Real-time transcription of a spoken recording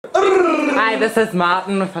Hi, this is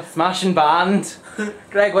Martin with a smashing band.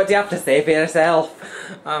 Greg, what do you have to say for yourself?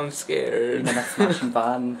 I'm scared. In a smashing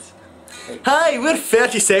band. Hi, we're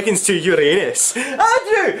 30 seconds to Uranus.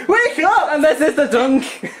 Andrew, wake up! And this is the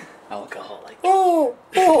dunk. Alcoholic. Oh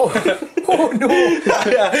no.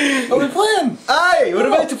 Are we playing? Aye, we're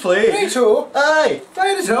about to play. Righto. Aye.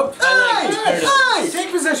 Fire it up. Aye.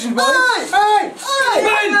 Take position, boys. Aye.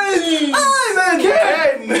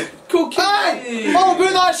 Again. Cocaine. Aye. All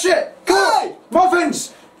about that shit. Coke.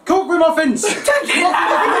 Muffins. Coke with muffins.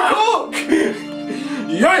 Coke.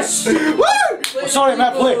 Yes. Woo. Oh, sorry,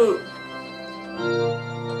 Matt. Play.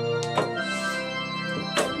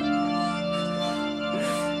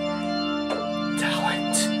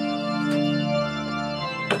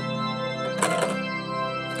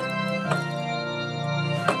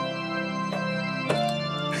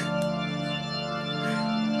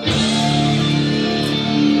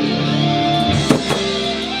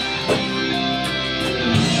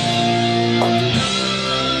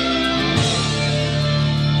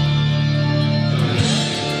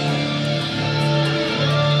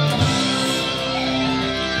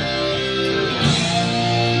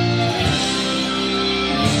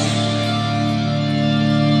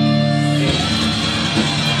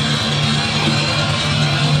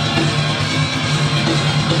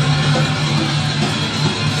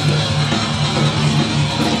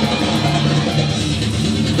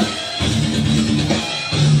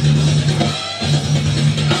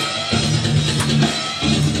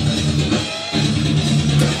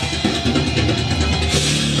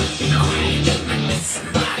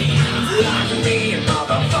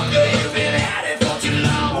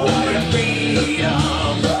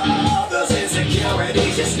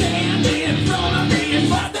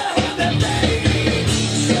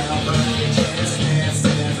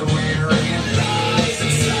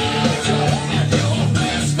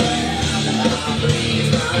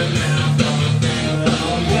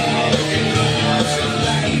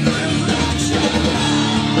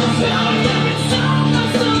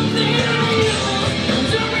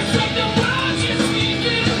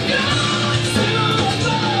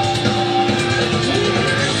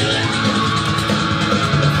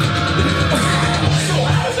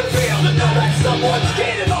 Someone's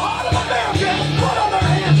key in the heart of America. Put on their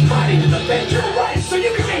hands, fighting to defend your rights so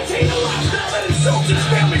you can maintain a lifestyle that insults its